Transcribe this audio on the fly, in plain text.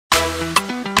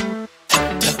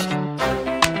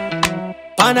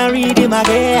wanna read him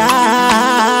again.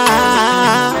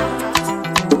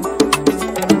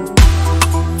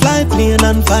 Fly plane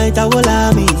and fight a whole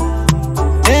army.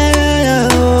 Yeah,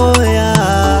 oh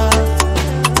yeah.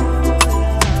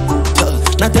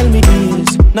 Now tell me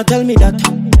this, now tell me that.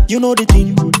 You know the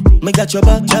thing, me got your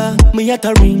back, yeah. Me at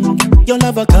a ring, you'll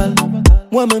never call.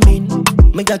 What me mean,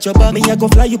 me got your back. Me I go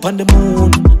fly you on the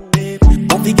moon.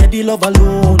 Won't forget the love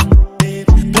alone.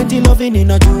 Plenty loving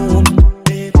in a June.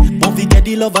 Won't forget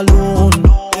the love alone.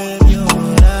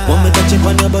 Want me touch it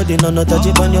on your body, no, no, touch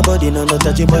it on your body, no, no,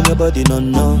 touch it on your body, no,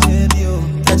 no.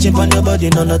 Touch it on your body,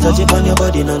 no, no, touch it on your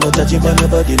body, no, no, touch it on your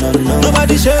body, no, no.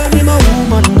 Nobody show me my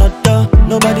woman, not the.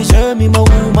 Nobody show me my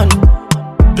woman.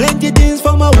 Plenty things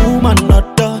for my woman,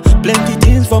 not the. Plenty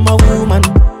things for my woman,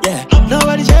 yeah.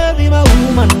 Nobody show me my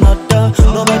woman, not the.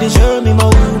 Nobody show me my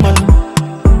woman.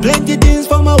 Plenty things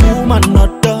for my woman,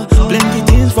 not the. Plenty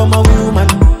things for my woman,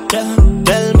 yeah.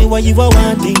 Tell me what you are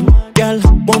wanting, girl.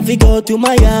 Won't we go to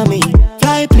Miami?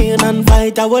 Fly plane and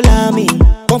fight a whole army.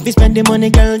 Won't we spend the money,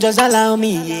 girl, just allow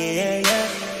me, yeah, yeah.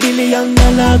 $1 billion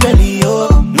belly, oh.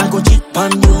 Now go cheat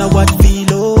pan, you know what, feel,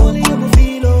 oh.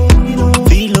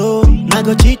 Feel, oh. Now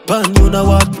go cheat pan, you know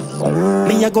what.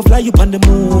 Me I go fly you on the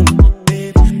moon.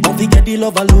 Won't we get the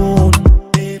love alone.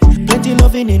 Plenty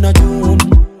loving in a June.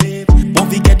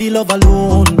 Won't we get the love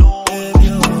alone.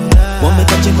 Want me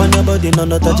touch it on your body, no,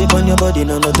 no, touch it on your body,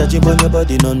 no, no, touch it on your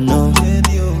body, no, no.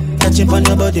 Touch it on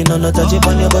your body, no, no, touch it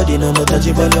on your body, no, no, touch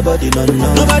it on your body, no,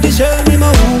 no. Nobody show me my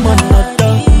woman, not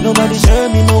the. Nobody show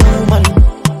me my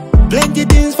woman. Plenty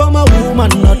things for my woman,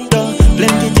 not the.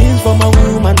 Plenty things for my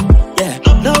woman, yeah.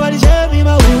 Nobody show me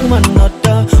my woman, not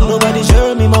the. Nobody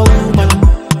show me my woman.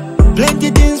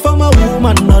 Plenty things for my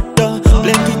woman, not the.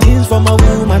 Plenty things for my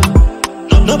woman.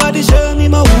 Nobody show me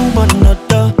my woman, not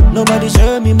the. Nobody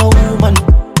show me my woman.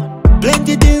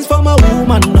 Plenty things for my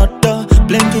woman, not the.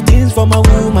 Plenty things for my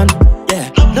woman, yeah.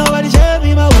 Nobody show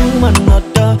me my woman, not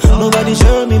the. Nobody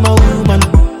show me my woman.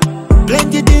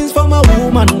 Plenty things for my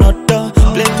woman, not the.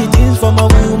 Plenty things for my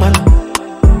woman.